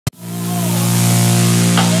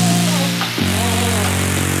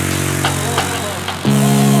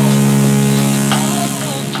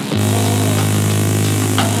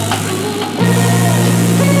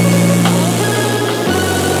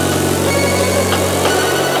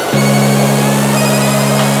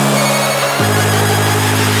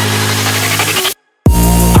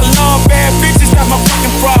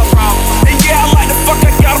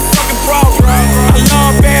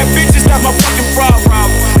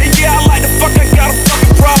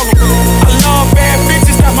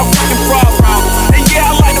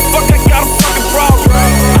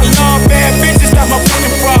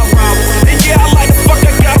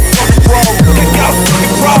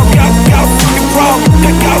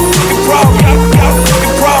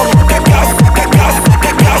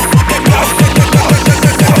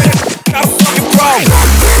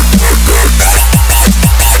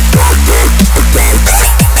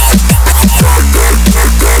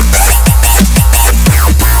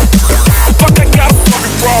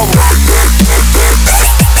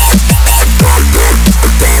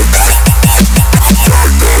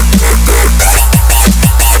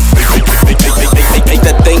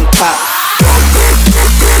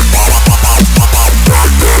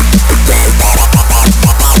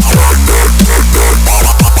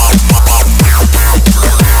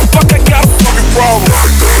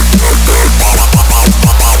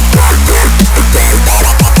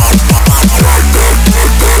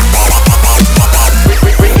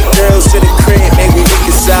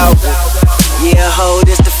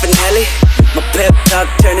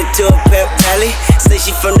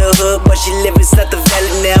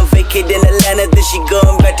she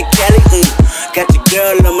going back to Cali. Got your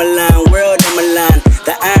girl on my line, world on my line.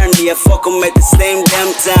 The irony, I fuck 'em at the same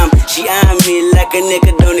damn time. She eyeing me like a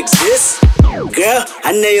nigga don't exist. Girl,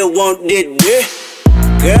 I know you want this.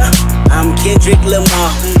 Girl, I'm Kendrick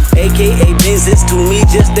Lamar, aka Benz to me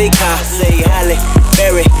just a car. Say Halle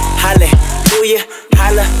Berry, hallelujah,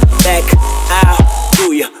 holla back, how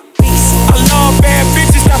do ya? Peace. I love bad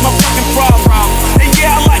bitches, that's my fucking problem. And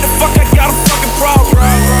yeah, I like to fuck